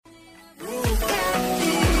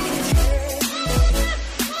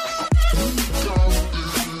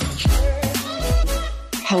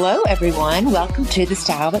Hello, everyone. Welcome to the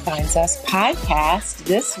Style That Binds Us podcast.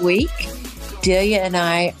 This week, Delia and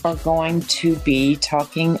I are going to be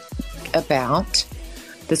talking about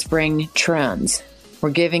the spring trends. We're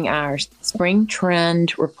giving our spring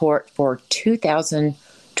trend report for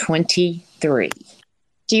 2023.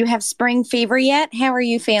 Do you have spring fever yet? How are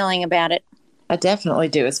you feeling about it? I definitely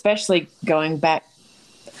do, especially going back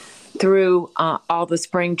through all the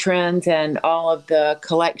spring trends and all of the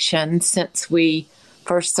collections since we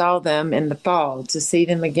first saw them in the fall. To see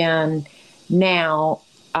them again now,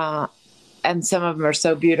 and some of them are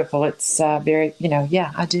so beautiful. It's very,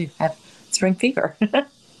 I do have spring fever.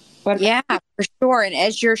 Yeah, for sure. And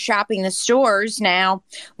as you're shopping the stores now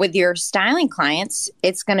with your styling clients,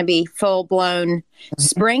 it's going to be full-blown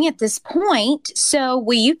spring at this point. So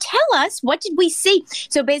will you tell us, what did we see?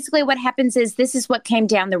 So basically what happens is this is what came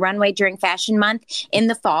down the runway during Fashion Month in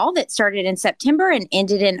the fall that started in September and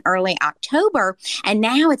ended in early October. And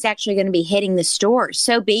now it's actually going to be hitting the stores.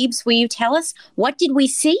 So Beebs, will you tell us, what did we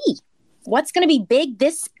see? What's going to be big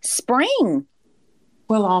this spring?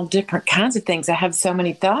 Well, all different kinds of things. I have so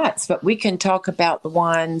many thoughts, but we can talk about the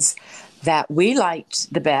ones that we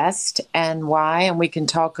liked the best and why, and we can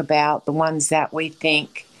talk about the ones that we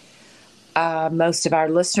think most of our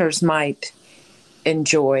listeners might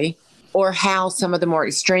enjoy, or how some of the more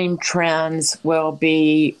extreme trends will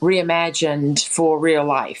be reimagined for real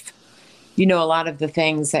life. You know, a lot of the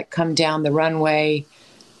things that come down the runway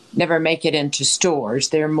never make it into stores.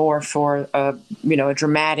 They're more for a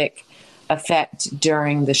dramatic effect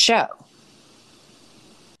during the show.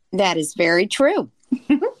 That is very true.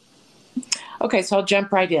 Okay, so I'll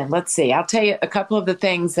jump right in. Let's see. I'll tell you a couple of the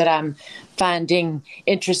things that I'm finding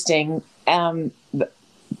interesting.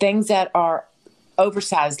 Things that are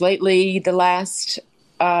oversized lately, the last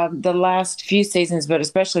few seasons, but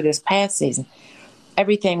especially this past season.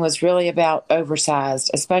 Everything was really about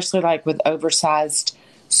oversized, especially like with oversized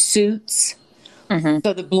suits. Mm-hmm.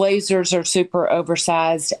 So the blazers are super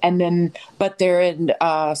oversized, but they're in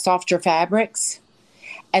softer fabrics.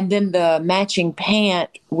 And then the matching pant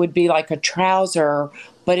would be like a trouser,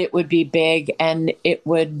 but it would be big and it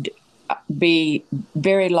would be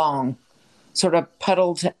very long, sort of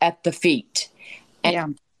puddled at the feet.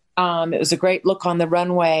 And, it was a great look on the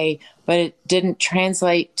runway, but it didn't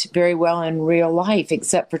translate very well in real life,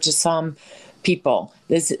 except for to some people.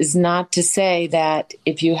 This is not to say that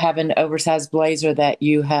if you have an oversized blazer that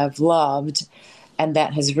you have loved and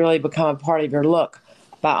that has really become a part of your look,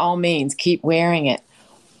 by all means, keep wearing it.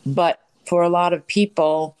 But for a lot of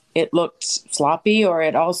people, it looked sloppy, or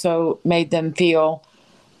it also made them feel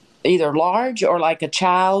either large or like a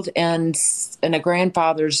child in a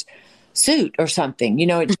grandfather's suit or something. You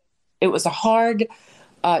know, it was a hard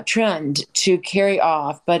trend to carry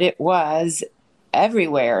off, but it was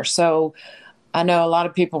everywhere. So I know a lot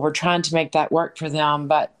of people were trying to make that work for them,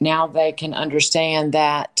 but now they can understand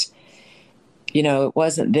that, it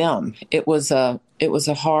wasn't them. It was a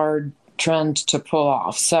hard trend to pull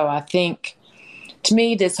off. So I think, to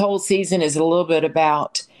me, this whole season is a little bit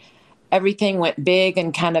about everything went big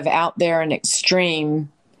and kind of out there and extreme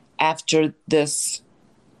after this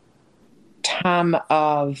time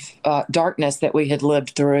of darkness that we had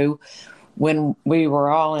lived through when we were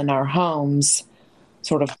all in our homes,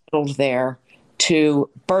 sort of huddled there, to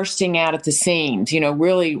bursting out at the seams,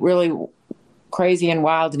 really, really crazy and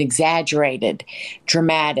wild and exaggerated,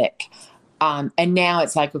 dramatic. And now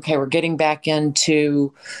it's like, okay, we're getting back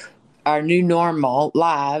into our new normal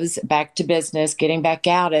lives, back to business, getting back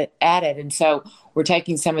at it. And so we're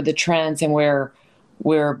taking some of the trends and we're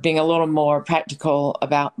being a little more practical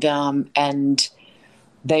about them. And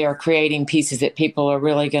they are creating pieces that people are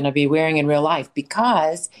really going to be wearing in real life,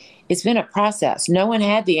 because it's been a process. No one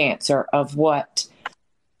had the answer of what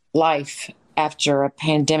life after a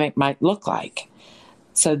pandemic might look like.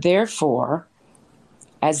 So therefore,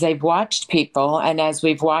 as they've watched people, and as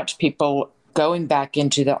we've watched people going back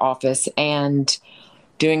into the office and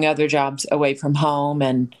doing other jobs away from home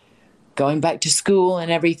and going back to school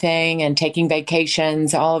and everything and taking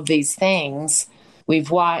vacations, all of these things,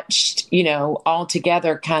 we've watched, all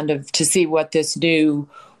together kind of to see what this new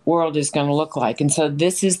world is going to look like. And so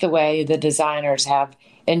this is the way the designers have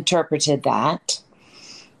interpreted that.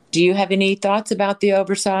 Do you have any thoughts about the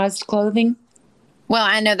oversized clothing? Well,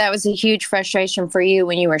 I know that was a huge frustration for you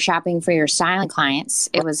when you were shopping for your styling clients.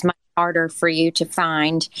 It was much harder for you to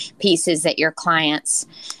find pieces that your clients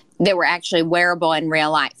that were actually wearable in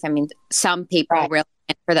real life. I mean, some people really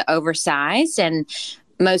went for the oversized, and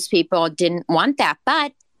most people didn't want that.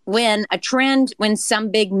 But when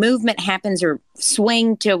some big movement happens or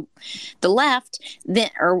swing to the left, then,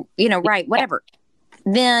 or, whatever,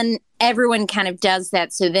 then everyone kind of does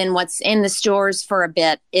that. So then what's in the stores for a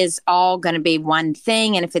bit is all going to be one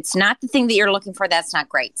thing. And if it's not the thing that you're looking for, that's not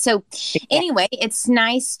great. So anyway, it's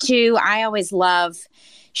nice I always love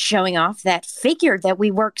showing off that figure that we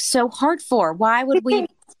work so hard for. Why would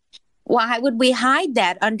we hide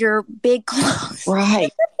that under big clothes?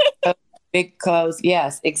 Right. Big clothes.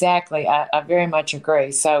 Yes, exactly. I very much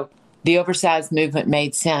agree. So the oversized movement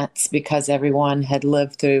made sense because everyone had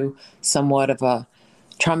lived through somewhat of a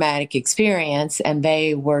traumatic experience, and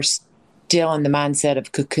they were still in the mindset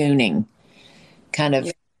of cocooning, kind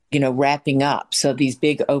of, wrapping up. So these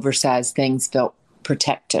big oversized things felt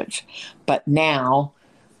protective. But now,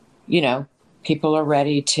 people are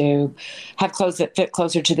ready to have clothes that fit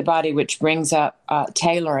closer to the body, which brings up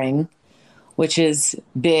tailoring, which is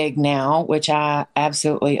big now, which I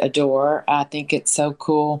absolutely adore. I think it's so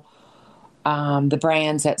cool. The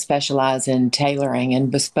brands that specialize in tailoring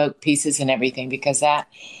and bespoke pieces and everything, because that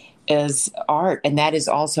is art, and that is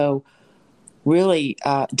also really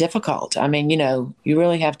difficult. I mean, you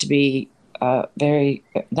really have to be very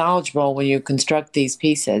knowledgeable when you construct these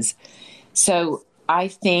pieces. So I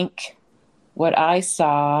think what I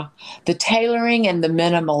saw, the tailoring and the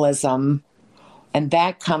minimalism, and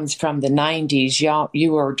that comes from the 90s.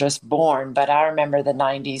 You were just born, but I remember the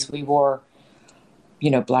 90s. We wore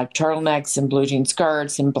black turtlenecks and blue jean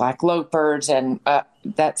skirts and black loafers. And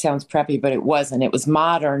that sounds preppy, but it wasn't. It was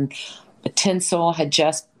modern. The tinsel had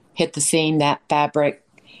just hit the scene, that fabric.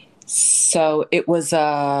 So it was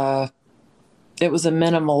a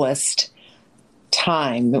minimalist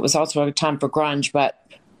time. It was also a time for grunge, but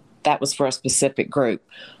that was for a specific group.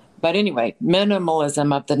 But anyway,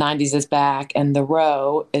 minimalism of the 90s is back, and the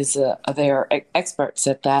Row is they're experts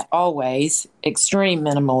at that, always. Extreme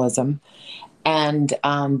minimalism. And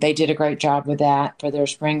they did a great job with that for their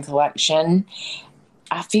spring collection.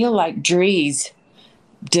 I feel like Dries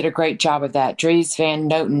did a great job of that. Dries Van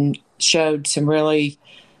Noten showed some really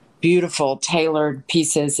beautiful tailored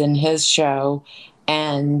pieces in his show.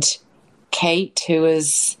 And Kate, who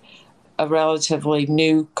is a relatively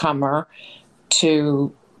newcomer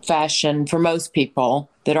to fashion for most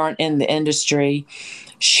people that aren't in the industry,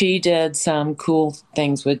 she did some cool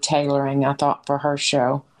things with tailoring, I thought, for her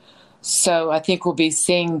show. So I think we'll be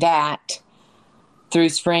seeing that through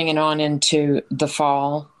spring and on into the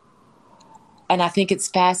fall. And I think it's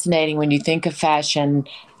fascinating when you think of fashion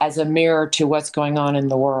as a mirror to what's going on in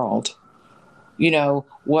the world.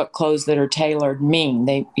 What clothes that are tailored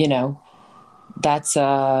mean. That's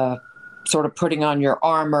sort of putting on your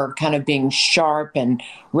armor, kind of being sharp and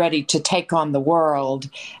ready to take on the world,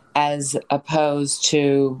 as opposed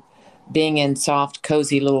to being in soft,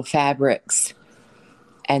 cozy little fabrics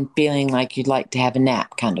and feeling like you'd like to have a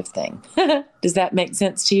nap, kind of thing. Does that make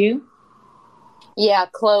sense to you? Yeah,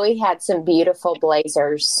 Chloe had some beautiful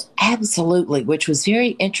blazers. Absolutely, which was very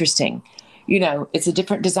interesting. It's a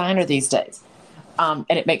different designer these days. And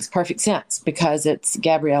it makes perfect sense because it's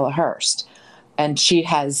Gabriella Hearst. And she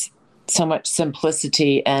has so much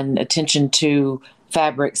simplicity and attention to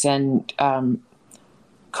fabrics and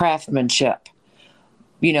craftsmanship.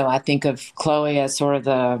 I think of Chloe as sort of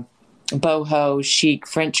the boho, chic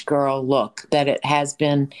French girl look that it has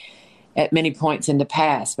been at many points in the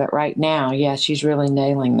past. But right now, yeah, she's really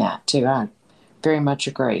nailing that too. I very much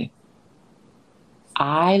agree.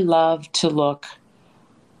 I love to look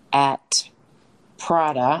at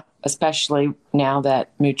Prada, especially now that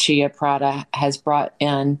Miuccia Prada has brought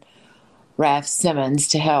in Raf Simons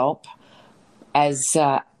to help as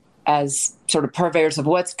sort of purveyors of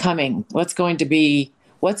what's coming, what's going to be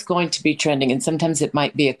trending. And sometimes it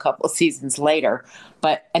might be a couple of seasons later.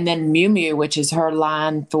 And then Miu Miu, which is her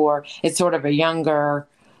line it's sort of a younger,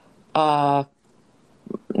 not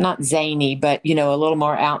zany, but, a little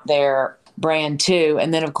more out there brand too.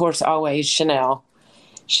 And then, of course, always Chanel.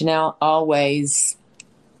 Chanel always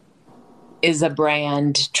is a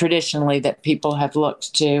brand traditionally that people have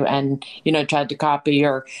looked to and, tried to copy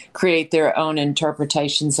or create their own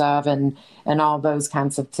interpretations of and all those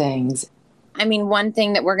kinds of things. I mean, one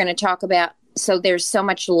thing that we're going to talk about, so there's so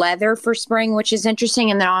much leather for spring, which is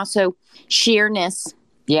interesting, and then also sheerness.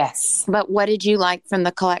 Yes. But what did you like from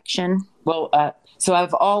the collection? Well,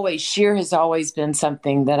 so sheer has always been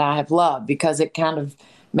something that I have loved because it kind of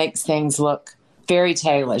makes things look fairy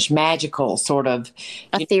tale-ish, magical, sort of.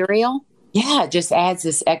 Ethereal? Yeah, it just adds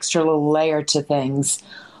this extra little layer to things.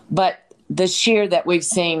 But the sheer that we've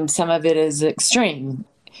seen, some of it is extreme.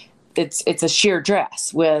 It's a sheer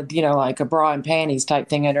dress with, like a bra and panties type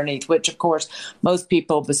thing underneath, which, of course, most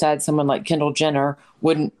people besides someone like Kendall Jenner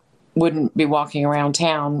wouldn't be walking around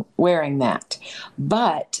town wearing that.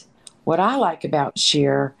 But what I like about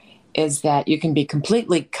sheer is that you can be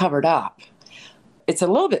completely covered up. It's a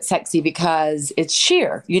little bit sexy because it's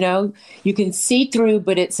sheer, you can see through,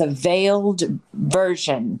 but it's a veiled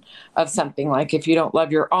version of something. Like if you don't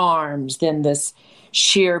love your arms, then this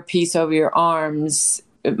sheer piece over your arms,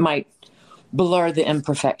 it might blur the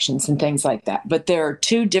imperfections and things like that. But there are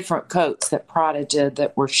two different coats that Prada did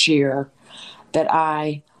that were sheer that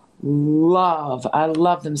I love. I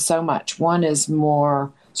love them so much. One is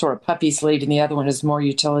more sort of puppy sleeved and the other one is more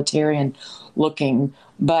utilitarian looking.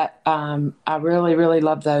 But I really, really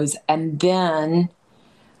love those. And then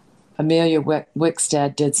Amelia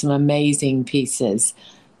Wickstead did some amazing pieces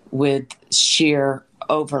with sheer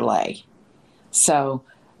overlay. So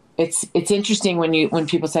it's interesting when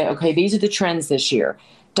people say, okay, these are the trends this year,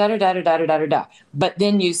 da da da da da da da da. But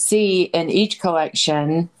then you see in each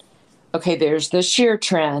collection, okay, there's the sheer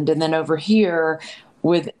trend, and then over here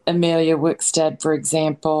with Amelia Wickstead, for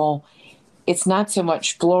example, it's not so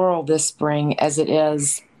much floral this spring as it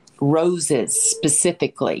is roses,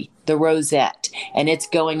 specifically the rosette, and it's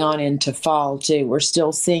going on into fall too. We're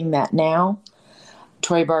still seeing that now.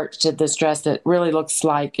 Tory Burch did this dress that really looks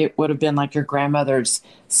like it would have been like your grandmother's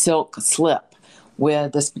silk slip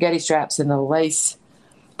with the spaghetti straps and the lace,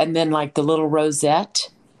 and then like the little rosette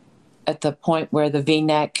at the point where the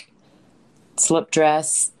V-neck slip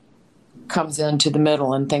dress comes into the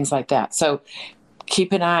middle and things like that. So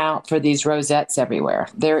keep an eye out for these rosettes everywhere.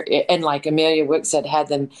 And like Amelia Wickstead had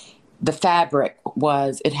them, the fabric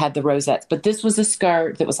it had the rosettes, but this was a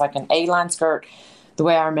skirt that was like an A-line skirt. The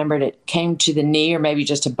way I remembered it came to the knee or maybe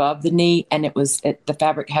just above the knee, and the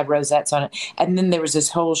fabric had rosettes on it. And then there was this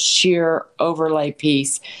whole sheer overlay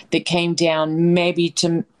piece that came down maybe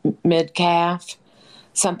to mid-calf,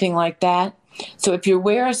 something like that. So if you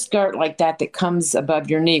wear a skirt like that comes above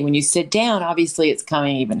your knee, when you sit down, obviously it's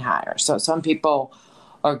coming even higher. So some people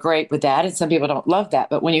are great with that and some people don't love that.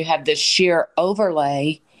 But when you have this sheer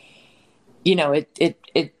overlay,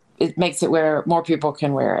 it makes it where more people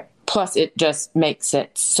can wear it. Plus, it just makes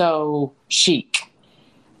it so chic,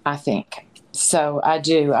 I think. So I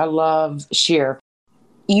do. I love sheer.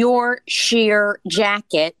 Your sheer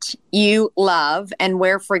jacket you love and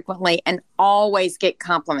wear frequently and always get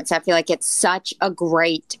compliments. I feel like it's such a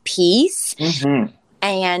great piece. Mm-hmm.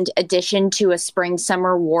 And addition to a spring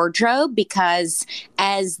summer wardrobe, because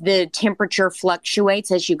as the temperature fluctuates,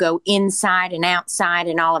 as you go inside and outside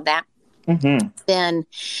and all of that, mm-hmm. then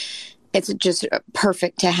it's just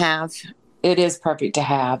perfect to have. It is perfect to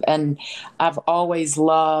have. And I've always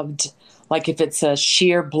loved, like if it's a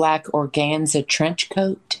sheer black organza trench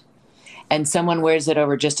coat and someone wears it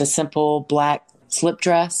over just a simple black slip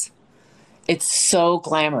dress, it's so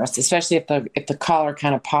glamorous, especially if the collar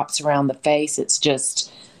kind of pops around the face. It's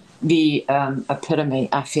just the epitome,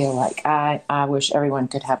 I feel like. I wish everyone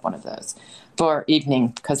could have one of those for evening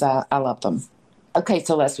because I love them. Okay,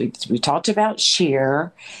 so we talked about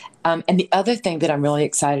sheer. And the other thing that I'm really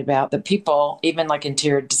excited about that people, even like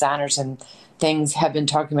interior designers and things, have been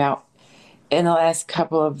talking about in the last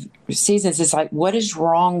couple of seasons is like, what is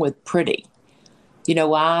wrong with pretty?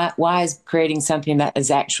 Why is creating something that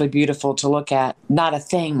is actually beautiful to look at not a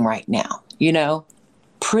thing right now?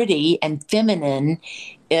 Pretty and feminine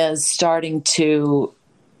is starting to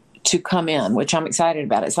come in, which I'm excited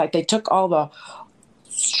about. It's like they took all the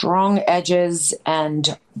strong edges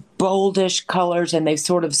and boldish colors and they've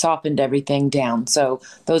sort of softened everything down. So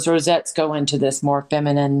those rosettes go into this more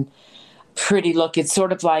feminine, pretty look. It's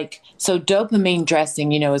sort of like, so dopamine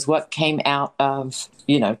dressing, is what came out of,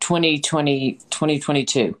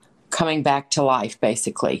 2022, coming back to life,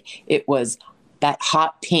 basically. It was that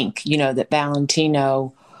hot pink, that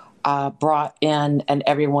Valentino brought in and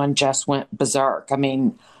everyone just went berserk. I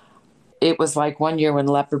mean, it was like one year when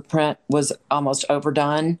leopard print was almost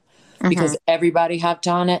overdone because everybody hopped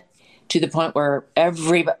on it to the point where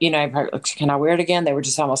everybody, can I wear it again? They were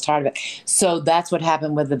just almost tired of it. So that's what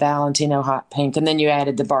happened with the Valentino hot pink. And then you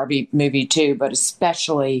added the Barbie movie too, but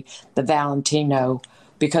especially the Valentino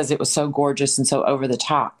because it was so gorgeous and so over the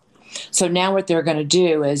top. So now what they're going to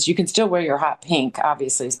do is you can still wear your hot pink,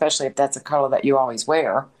 obviously, especially if that's a color that you always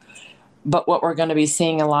wear. But what we're going to be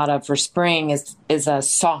seeing a lot of for spring is a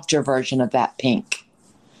softer version of that pink.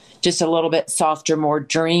 Just a little bit softer, more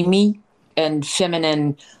dreamy and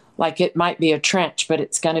feminine, like it might be a trench, but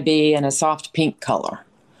it's going to be in a soft pink color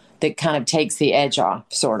that kind of takes the edge off,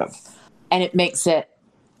 sort of. And it makes it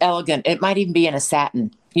elegant. It might even be in a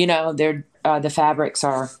satin. The fabrics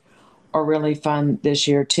are really fun this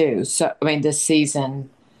year, too. So, this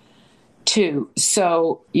season, too.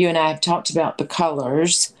 So you and I have talked about the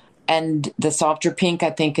colors. And the softer pink,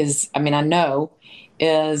 I think I know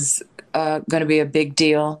is going to be a big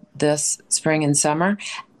deal this spring and summer.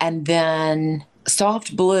 And then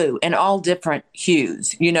soft blue in all different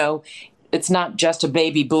hues. It's not just a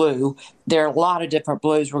baby blue. There are a lot of different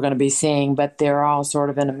blues we're going to be seeing, but they're all sort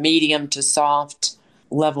of in a medium to soft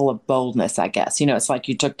level of boldness, I guess. It's like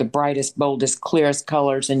you took the brightest, boldest, clearest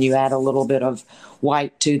colors and you add a little bit of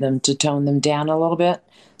white to them to tone them down a little bit.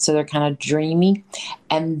 So they're kind of dreamy.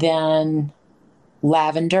 And then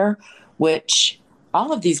lavender, which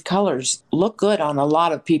all of these colors look good on a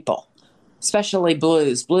lot of people, especially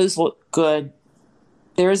blues. Blues look good.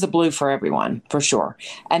 There is a blue for everyone, for sure.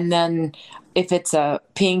 And then if it's a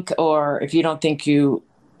pink, or if you don't think you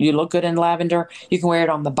look good in lavender, you can wear it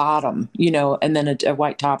on the bottom, and then a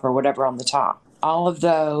white top or whatever on the top. All of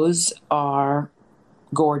those are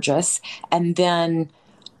gorgeous. And then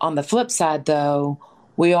on the flip side, though,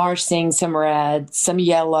 we are seeing some red, some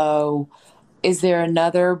yellow. Is there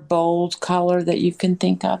another bold color that you can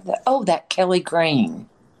think of? That Kelly green.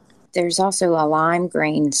 There's also a lime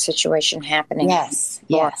green situation happening. Yes.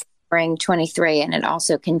 Spring 23, and it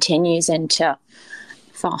also continues into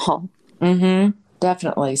fall. Mm-hmm.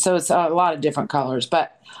 Definitely. So it's a lot of different colors.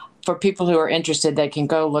 But for people who are interested, they can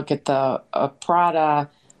go look at the Prada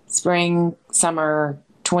Spring Summer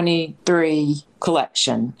 23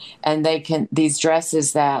 collection, and these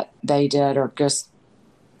dresses that they did are just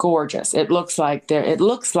gorgeous. It looks like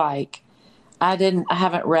I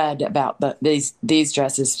haven't read about these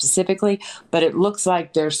dresses specifically, but it looks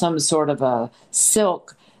like there's some sort of a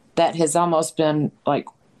silk that has almost been like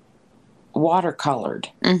watercolored,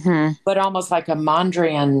 but almost like a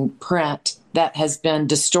Mondrian print that has been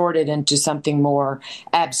distorted into something more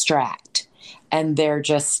abstract. And they're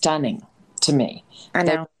just stunning to me. I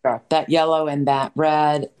know. That yellow and that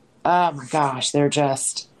red. Oh my gosh,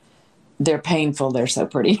 they're painful. They're so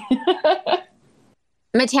pretty.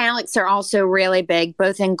 Metallics are also really big,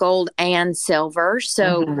 both in gold and silver.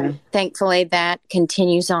 So thankfully that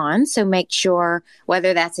continues on. So make sure,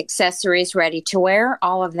 whether that's accessories, ready to wear,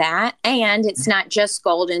 all of that. And it's not just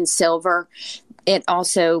gold and silver. It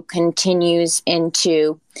also continues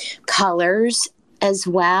into colors as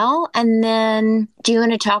well. And then do you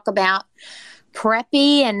want to talk about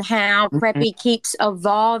Preppy and how Preppy keeps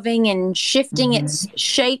evolving and shifting its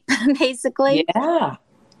shape, basically?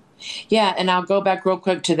 Yeah, and I'll go back real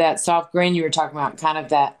quick to that soft green you were talking about, kind of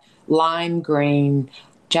that lime green.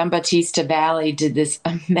 Giambattista Valli did this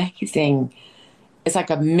amazing, it's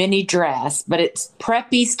like a mini dress, but it's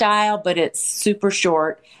preppy style, but it's super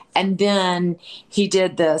short. And then he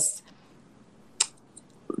did this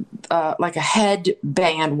like a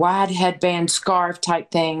headband, wide headband scarf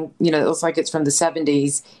type thing. It looks like it's from the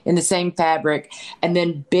 70s in the same fabric. And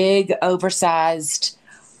then big oversized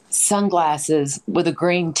sunglasses with a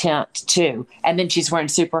green tint too. And then she's wearing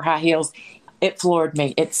super high heels. It floored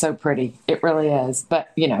me. It's so pretty. It really is. But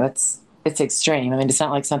it's extreme. I mean, it's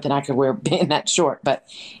not like something I could wear being that short, but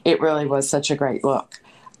it really was such a great look.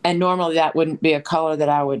 And normally that wouldn't be a color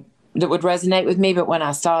that would resonate with me. But when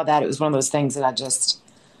I saw that, it was one of those things that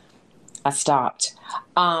I stopped.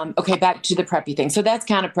 Okay. Back to the preppy thing. So that's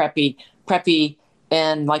kind of preppy.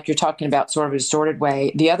 And like you're talking about, sort of a distorted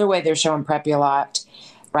way. The other way they're showing preppy a lot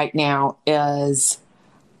right now is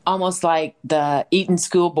almost like the Eton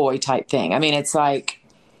schoolboy type thing. I mean, it's like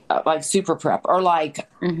super prep, or like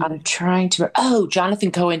I'm trying to.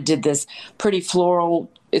 Jonathan Cohen did this pretty floral.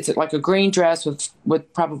 It's like a green dress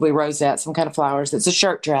with probably rosettes, some kind of flowers. It's a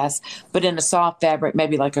shirt dress, but in a soft fabric,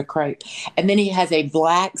 maybe like a crepe. And then he has a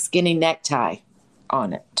black skinny necktie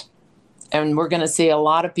on it. And we're going to see a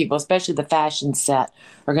lot of people, especially the fashion set,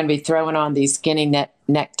 are going to be throwing on these skinny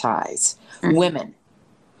neckties. Women.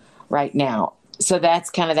 Right now. So that's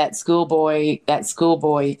kind of that schoolboy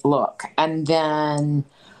look. And then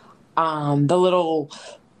the little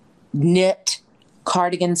knit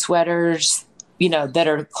cardigan sweaters, that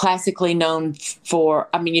are classically known for,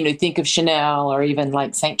 think of Chanel or even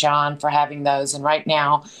like St. John for having those. And right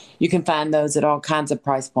now you can find those at all kinds of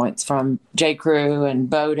price points, from J. Crew and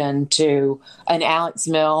Bowden to an Alex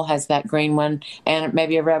Mill has that green one and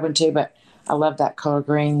maybe a red one too. But I love that color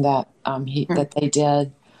green that that they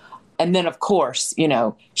did. And then, of course,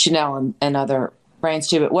 Chanel and other brands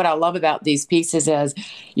too. But what I love about these pieces is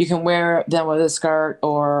you can wear them with a skirt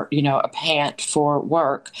or, a pant for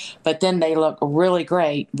work, but then they look really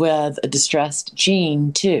great with a distressed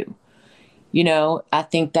jean too. I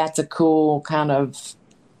think that's a cool kind of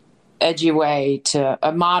edgy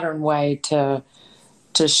a modern way to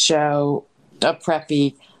show a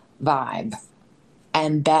preppy vibe.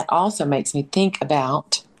 And that also makes me think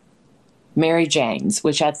about Mary Jane's,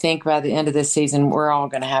 which I think by the end of this season, we're all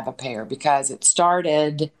going to have a pair, because it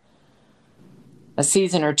started a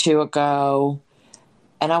season or two ago,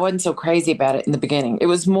 and I wasn't so crazy about it in the beginning. It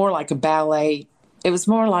was more like a ballet. It was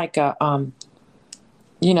more like a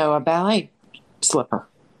ballet slipper.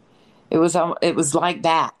 It was like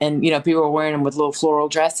that, and people were wearing them with little floral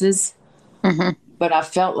dresses. Mm-hmm. But I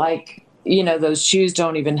felt like those shoes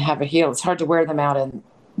don't even have a heel. It's hard to wear them out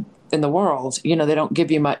in the world. They don't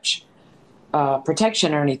give you much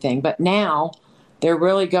protection or anything. But now they're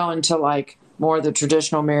really going to like more of the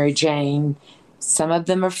traditional Mary Jane. Some of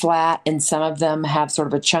them are flat, and some of them have sort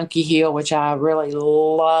of a chunky heel, which I really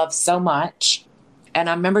love so much. And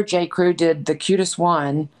I remember J. Crew did the cutest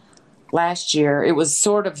one last year. It was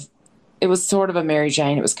sort of a Mary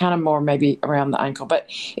Jane. It was kind of more maybe around the ankle. But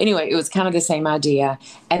anyway, it was kind of the same idea.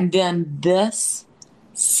 And then this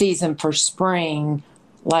season for spring,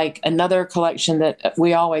 like another collection that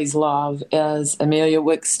we always love is Amelia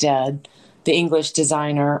Wickstead, the English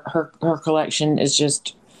designer. Her collection is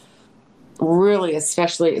just really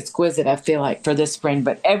especially exquisite, I feel like, for this spring.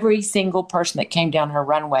 But every single person that came down her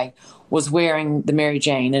runway was wearing the Mary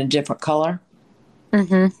Jane in a different color.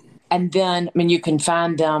 Mm-hmm. And then, you can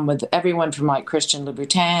find them with everyone from like Christian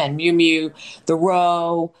Louboutin and Miu Miu, the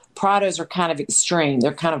Row. Prados are kind of extreme.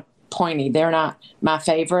 They're kind of pointy. They're not my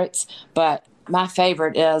favorites, but my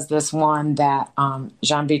favorite is this one that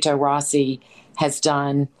Gian Vito Rossi has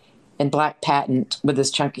done in black patent with this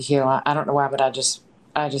chunky heel. I don't know why, but I just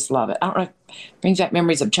love it. I don't know. It brings back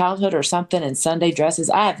memories of childhood or something, and Sunday dresses.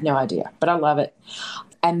 I have no idea, but I love it.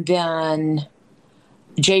 And then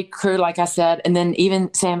J. Crew, like I said, and then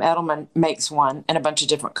even Sam Edelman makes one in a bunch of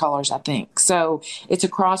different colors, I think. So it's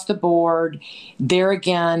across the board. There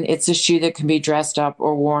again, it's a shoe that can be dressed up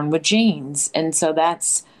or worn with jeans. And so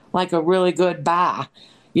that's like a really good buy,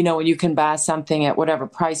 when you can buy something at whatever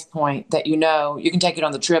price point that you can take it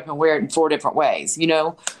on the trip and wear it in 4 different ways,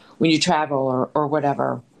 when you travel or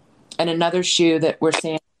whatever. And another shoe that we're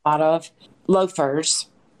seeing a lot of, loafers,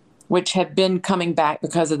 which have been coming back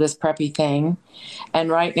because of this preppy thing. And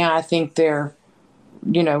right now I think they're,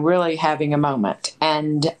 really having a moment.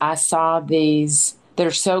 And I saw these,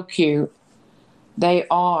 they're so cute. They're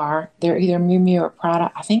either Miu Miu or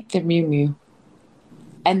Prada. I think they're Miu Miu.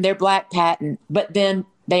 And they're black patent, but then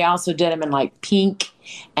they also did them in like pink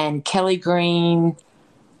and Kelly green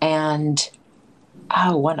and,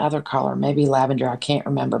 one other color, maybe lavender. I can't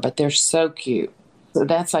remember, but they're so cute. So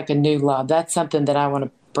that's like a new love. That's something that I want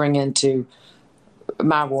to bring into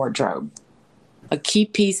my wardrobe. A key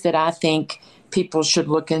piece that I think people should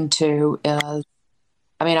look into is,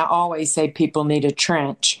 I always say people need a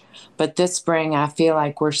trench, but this spring I feel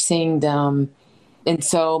like we're seeing them in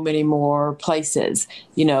so many more places,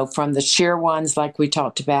 from the sheer ones like we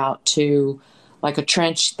talked about to like a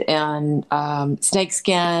trench in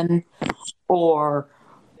snakeskin or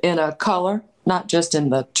in a color, not just in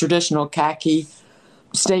the traditional khaki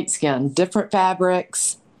snakeskin, different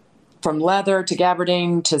fabrics, from leather to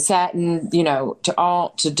gabardine to satin,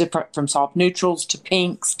 to different, from soft neutrals to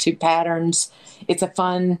pinks to patterns. It's a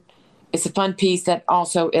fun piece that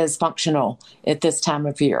also is functional at this time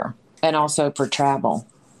of year and also for travel.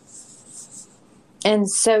 And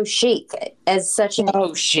so chic, as such an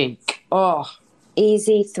chic. Oh,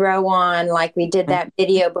 easy throw on. Like we did that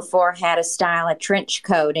video before, how to style a trench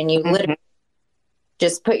coat, and you literally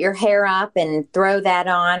just put your hair up and throw that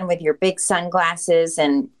on with your big sunglasses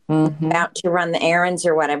and about to run the errands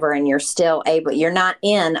or whatever, and you're still able. You're not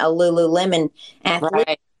in a Lululemon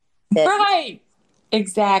athlete. Right.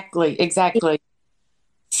 Exactly.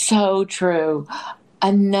 So true.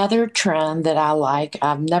 Another trend that I like,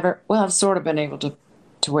 I've sort of been able to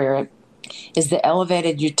wear it, is the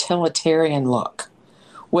elevated utilitarian look,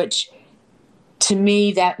 which to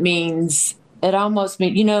me, that means, it almost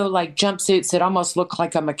means, like jumpsuits that almost look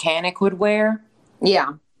like a mechanic would wear.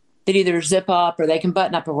 Yeah. That either zip up or they can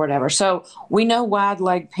button up or whatever. So we know wide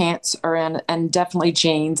leg pants are in, and definitely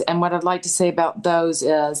jeans. And what I'd like to say about those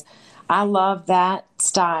is I love that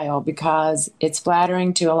style because it's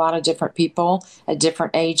flattering to a lot of different people at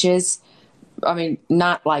different ages.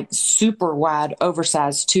 Not like super wide,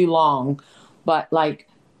 oversized, too long, but like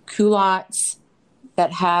culottes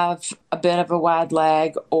that have a bit of a wide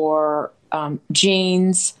leg or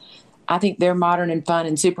jeans. I think they're modern and fun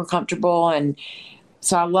and super comfortable. And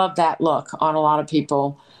so I love that look on a lot of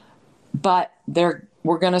people. But we're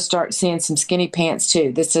going to start seeing some skinny pants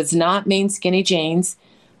too. This does not mean skinny jeans.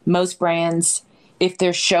 Most brands, if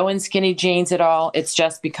they're showing skinny jeans at all, it's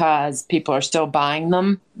just because people are still buying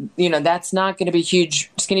them. That's not going to be huge.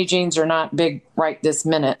 Skinny jeans are not big right this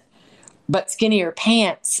minute. But skinnier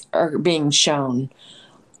pants are being shown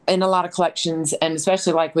in a lot of collections, and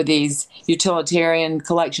especially like with these utilitarian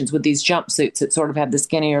collections with these jumpsuits that sort of have the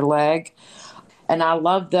skinnier leg. And I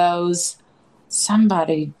love those.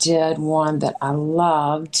 Somebody did one that I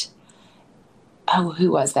loved. Oh,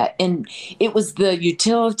 who was that? And it was the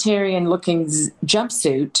utilitarian looking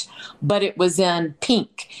jumpsuit, but it was in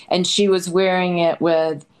pink, and she was wearing it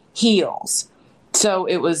with heels. So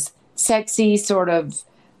it was sexy, sort of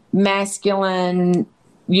masculine,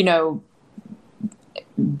 you know,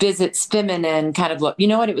 visits feminine kind of look. You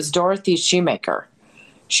know what? It was Dorothy Shoemaker,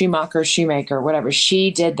 whatever.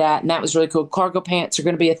 She did that, and that was really cool. Cargo pants are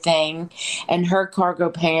going to be a thing, and her cargo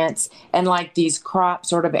pants and like these crop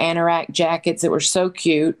sort of anorak jackets that were so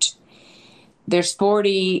cute. They're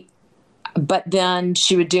sporty, but then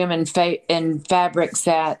she would do them in fabrics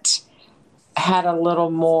that had a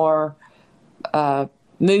little more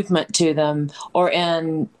movement to them, or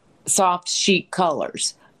in soft chic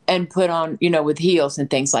colors, and put on, you know, with heels and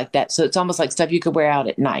things like that. So it's almost like stuff you could wear out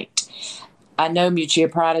at night. I know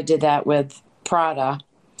Miuccia Prada did that with Prada.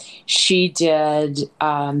 She did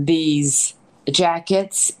these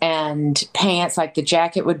jackets and pants. Like the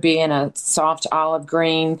jacket would be in a soft olive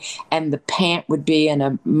green, and the pant would be in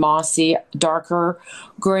a mossy, darker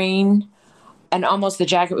green. And almost the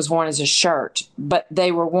jacket was worn as a shirt, but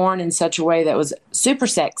they were worn in such a way that was super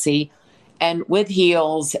sexy and with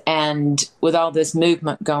heels and with all this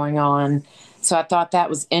movement going on. So I thought that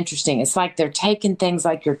was interesting. It's like they're taking things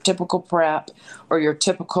like your typical prep or your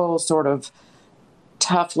typical sort of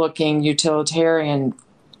tough looking utilitarian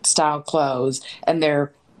style clothes, and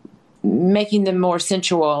they're making them more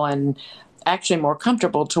sensual and actually more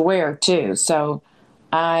comfortable to wear too. So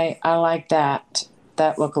I like that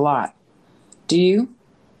look a lot. Do you?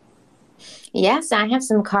 Yes, I have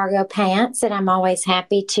some cargo pants that I'm always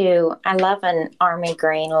happy to. I love an army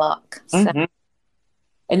green look. So. Mm-hmm.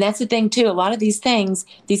 And that's the thing too. A lot of these things,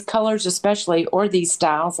 these colors especially, or these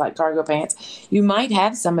styles like cargo pants, you might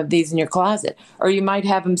have some of these in your closet, or you might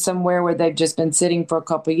have them somewhere where they've just been sitting for a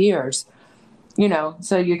couple of years, you know,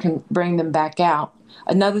 so you can bring them back out.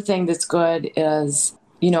 Another thing that's good is,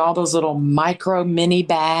 you know, all those little micro mini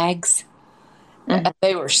bags. Mm-hmm.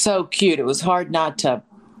 They were so cute. It was hard not to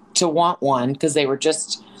want one, because they were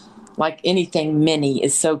just like anything mini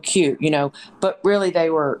is so cute, you know, but really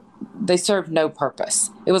they served no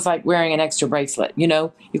purpose. It was like wearing an extra bracelet, you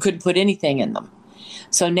know, you couldn't put anything in them.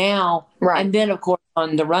 So now, right. And then of course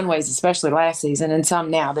on the runways, especially last season and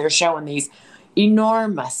some now, they're showing these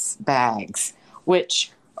enormous bags,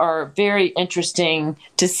 which are very interesting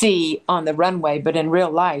to see on the runway, but in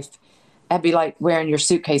real life, that'd be like wearing your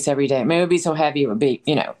suitcase every day. I mean, it would be so heavy, it would be,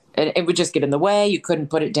 you know, it would just get in the way. You couldn't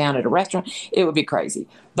put it down at a restaurant. It would be crazy.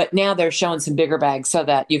 But now they're showing some bigger bags so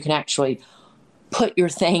that you can actually put your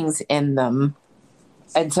things in them.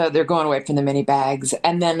 And so they're going away from the mini bags.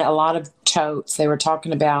 And then a lot of totes. They were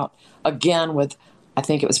talking about, again, with, I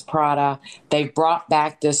think it was Prada, they brought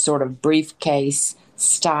back this sort of briefcase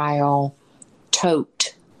style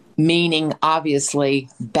tote, meaning obviously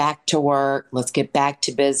back to work. Let's get back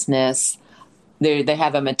to business. They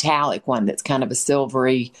have a metallic one that's kind of a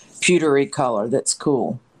silvery, pewtery color that's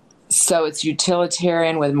cool. So it's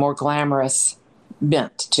utilitarian with more glamorous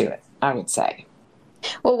bent to it, I would say.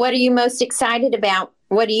 Well, what are you most excited about?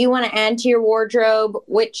 What do you want to add to your wardrobe?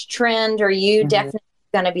 Which trend are you definitely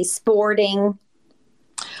going to be sporting?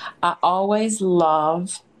 I always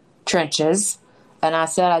love trenches. And I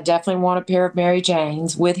said I definitely want a pair of Mary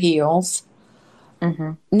Janes with heels.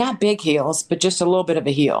 Mm-hmm. Not big heels, but just a little bit of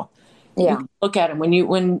a heel. Yeah. Look at them.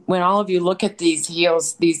 When all of you look at these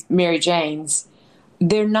heels, these Mary Janes,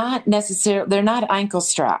 they're not ankle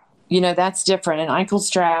strap. You know, that's different. An ankle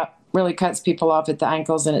strap really cuts people off at the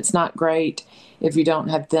ankles, and it's not great if you don't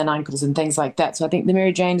have thin ankles and things like that. So I think the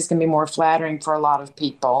Mary Jane is going to be more flattering for a lot of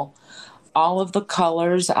people. All of the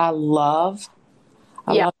colors I love.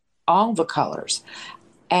 I love all the colors.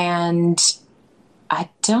 And I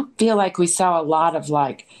don't feel like we saw a lot of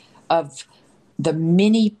the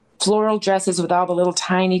mini floral dresses with all the little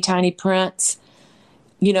tiny, tiny prints,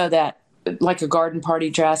 you know, that like a garden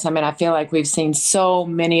party dress. I mean, I feel like we've seen so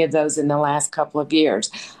many of those in the last couple of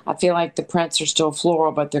years. I feel like the prints are still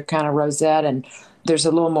floral, but they're kind of rosette, and there's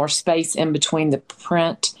a little more space in between the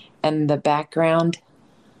print and the background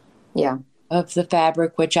of the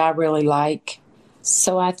fabric, which I really like.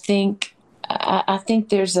 So I think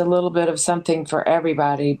there's a little bit of something for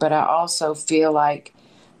everybody, but I also feel like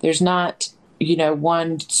there's not, you know,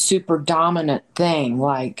 one super dominant thing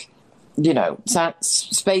like, you know,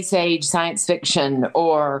 space age science fiction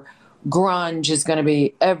or grunge is going to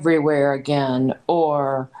be everywhere again,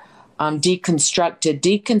 or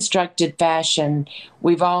deconstructed fashion.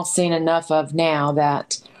 We've all seen enough of now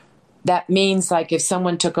that that means like if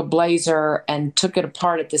someone took a blazer and took it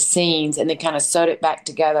apart at the seams and then kind of sewed it back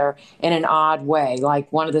together in an odd way,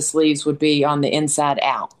 like one of the sleeves would be on the inside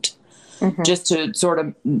out, just to sort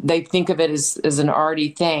of, they think of it as an arty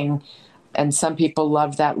thing. And some people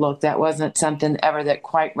loved that look. That wasn't something ever that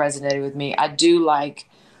quite resonated with me. I do like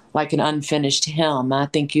an unfinished hem. I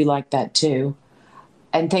think you like that too.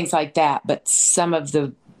 And things like that. But some of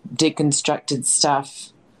the deconstructed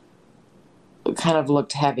stuff kind of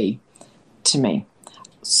looked heavy to me.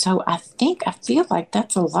 So I feel like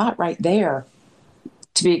that's a lot right there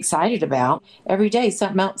to be excited about. Every day,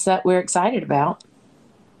 something else that we're excited about.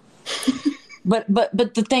 But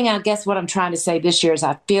the thing, I guess what I'm trying to say this year is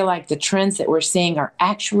I feel like the trends that we're seeing are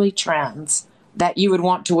actually trends that you would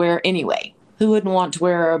want to wear anyway. Who wouldn't want to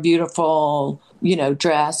wear a beautiful,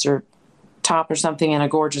 dress or top or something in a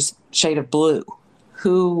gorgeous shade of blue?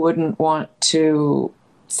 Who wouldn't want to?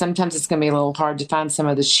 Sometimes it's going to be a little hard to find some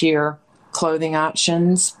of the sheer clothing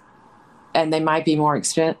options, and they might be more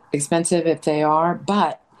expensive if they are,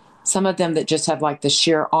 but some of them that just have like the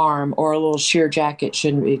sheer arm or a little sheer jacket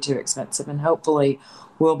shouldn't be too expensive. And hopefully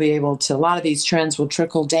we'll be able to, a lot of these trends will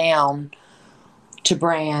trickle down to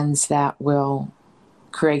brands that will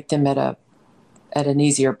create them at an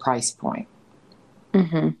easier price point.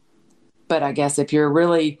 But I guess if you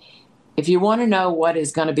want to know what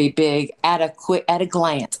is going to be big at a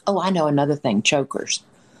glance. Oh, I know another thing, chokers.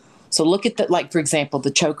 So look at for example,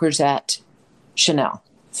 the chokers at Chanel.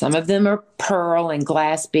 Some of them are pearl and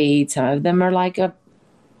glass beads. Some of them are like a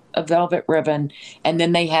velvet ribbon. And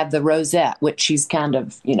then they have the rosette, which she's kind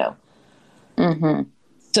of,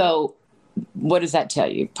 So what does that tell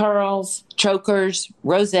you? Pearls, chokers,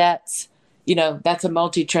 rosettes, that's a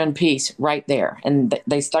multi-trend piece right there. And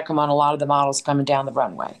they stuck them on a lot of the models coming down the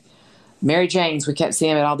runway. Mary Jane's, we kept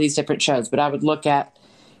seeing them at all these different shows, but I would look at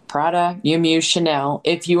Prada, Miu Miu, Chanel.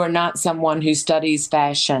 If you are not someone who studies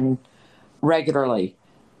fashion regularly,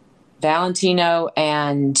 Valentino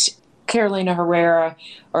and Carolina Herrera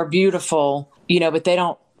are beautiful, but they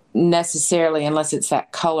don't necessarily, unless it's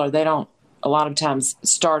that color, they don't a lot of times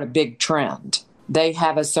start a big trend. They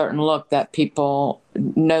have a certain look that people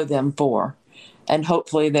know them for, and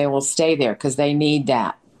hopefully they will stay there because they need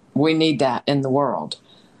that. We need that in the world,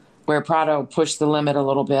 where Prada will push the limit a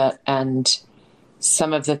little bit. And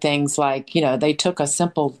some of the things like, they took a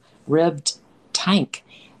simple ribbed tank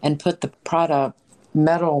and put the Prada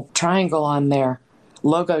metal triangle on their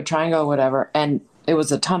logo triangle, whatever, and it was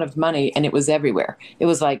a ton of money, and it was everywhere. It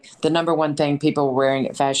was like the number one thing people were wearing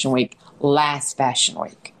at Fashion Week last Fashion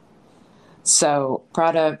Week. So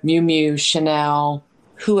Prada, Miu Miu, Chanel.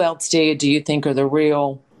 Who else do you think are the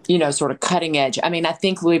real, sort of cutting edge? I mean, I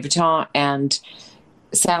think Louis Vuitton and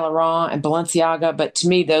Saint Laurent and Balenciaga, but to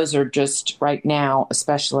me, those are just right now,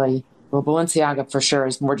 especially, well, Balenciaga for sure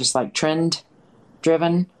is more just like trend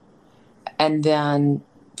driven. And then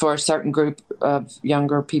for a certain group of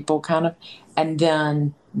younger people, kind of. And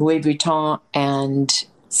then Louis Vuitton and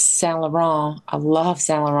Saint Laurent. I love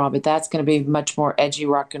Saint Laurent, but that's going to be much more edgy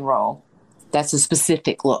rock and roll. That's a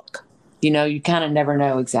specific look. You kind of never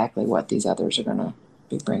know exactly what these others are going to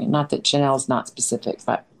be bringing. Not that Chanel's not specific,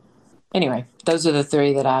 but anyway, those are the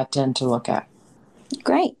three that I tend to look at.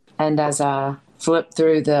 Great. And as I flip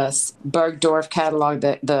through the Bergdorf catalog,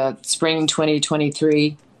 the Spring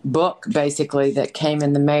 2023 book, basically, that came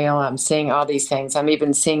in the mail, I'm seeing all these things. I'm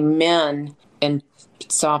even seeing men in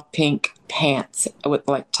soft pink pants with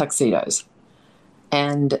like tuxedos,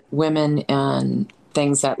 and women in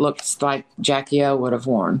things that looks like Jackie O would have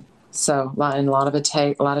worn. So a lot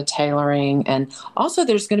of tailoring, and also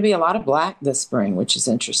there's going to be a lot of black this spring, which is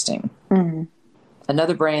interesting.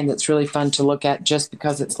 Another brand that's really fun to look at, just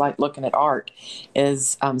because it's like looking at art,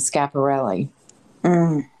 is Schiaparelli.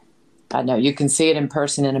 I know you can see it in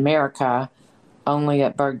person in America, only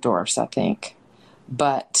at Bergdorf's, I think.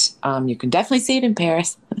 But you can definitely see it in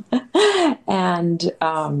Paris. And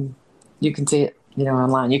you can see it,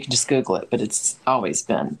 online. You can just Google it, but it's always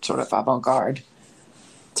been sort of avant-garde.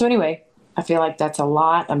 So anyway, I feel like that's a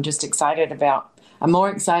lot. I'm more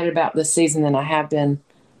excited about this season than I have been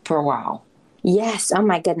for a while. Yes. Oh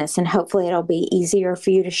my goodness. And hopefully it'll be easier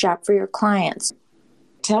for you to shop for your clients.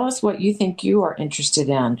 Tell us what you think you are interested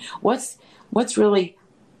in. What's really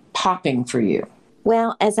popping for you?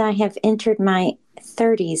 Well, as I have entered my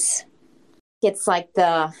 30s, it's like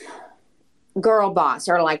the girl boss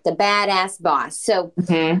or like the badass boss. So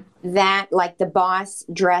that, like the boss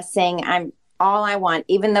dressing, all I want,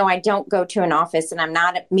 even though I don't go to an office and I'm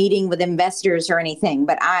not meeting with investors or anything,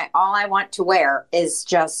 but all I want to wear is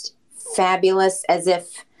just fabulous, as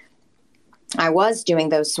if I was doing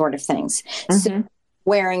those sort of things. So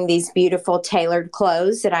wearing these beautiful tailored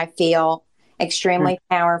clothes that I feel extremely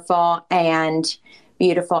powerful and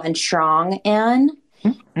beautiful and strong in.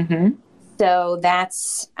 Mm-hmm. So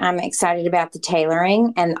I'm excited about the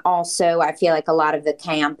tailoring. And also, I feel like a lot of the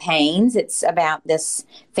campaigns, it's about this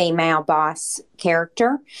female boss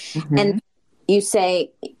character. Mm-hmm. And you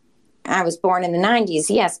say, I was born in the 90s.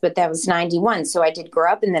 Yes, but that was 91. So I did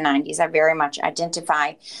grow up in the 90s. I very much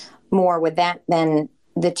identify more with that than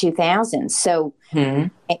the 2000s. So I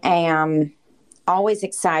am always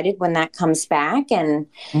excited when that comes back. And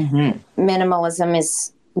minimalism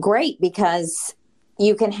is great because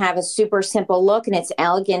you can have a super simple look and it's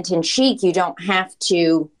elegant and chic. You don't have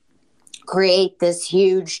to create this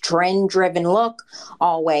huge trend-driven look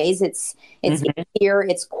always. It's easier,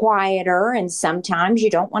 it's quieter, and sometimes you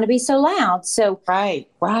don't want to be so loud. So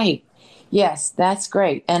Right. Yes, that's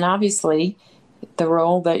great. And obviously, the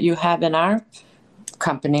role that you have in our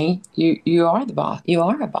company, you are the boss. You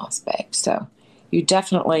are a boss babe. So you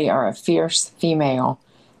definitely are a fierce female.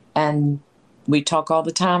 And we talk all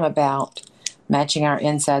the time about matching our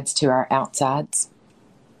insides to our outsides.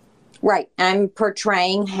 Right. I'm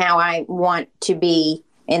portraying how I want to be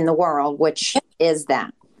in the world, which is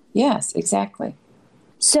that. Yes, exactly.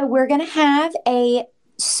 So we're going to have a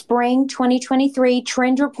spring 2023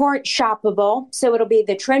 trend report shoppable. So it'll be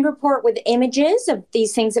the trend report with images of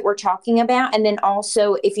these things that we're talking about. And then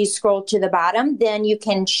also, if you scroll to the bottom, then you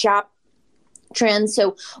can shop trends.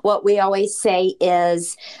 So what we always say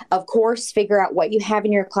is, of course, figure out what you have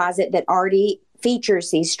in your closet that already features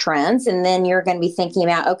these trends. And then you're going to be thinking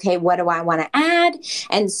about, okay, what do I want to add?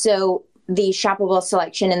 And so the shoppable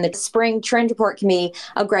selection in the spring trend report can be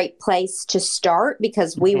a great place to start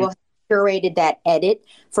because we will have curated that edit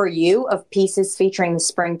for you of pieces featuring the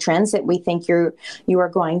spring trends that we think you are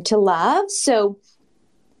going to love. So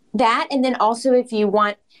that, and then also if you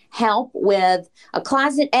want help with a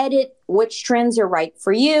closet edit, which trends are right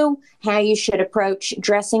for you, how you should approach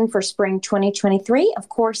dressing for spring 2023. Of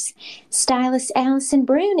course, stylist Allison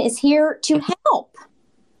Brune is here to help.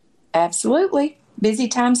 Absolutely. Busy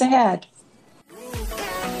times ahead.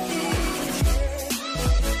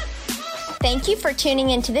 Thank you for tuning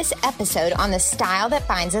into this episode on the Style That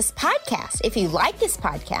Binds Us podcast. If you like this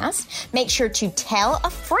podcast, make sure to tell a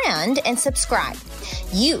friend and subscribe.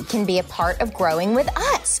 You can be a part of growing with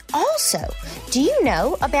us. Also, do you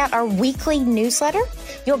know about our weekly newsletter?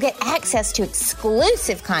 You'll get access to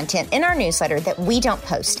exclusive content in our newsletter that we don't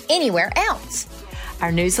post anywhere else.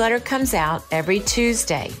 Our newsletter comes out every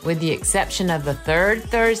Tuesday, with the exception of the third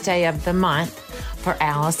Thursday of the month for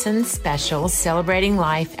Allison's special Celebrating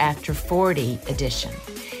Life After 40 edition.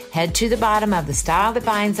 Head to the bottom of the Style That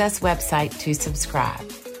Binds Us website to subscribe.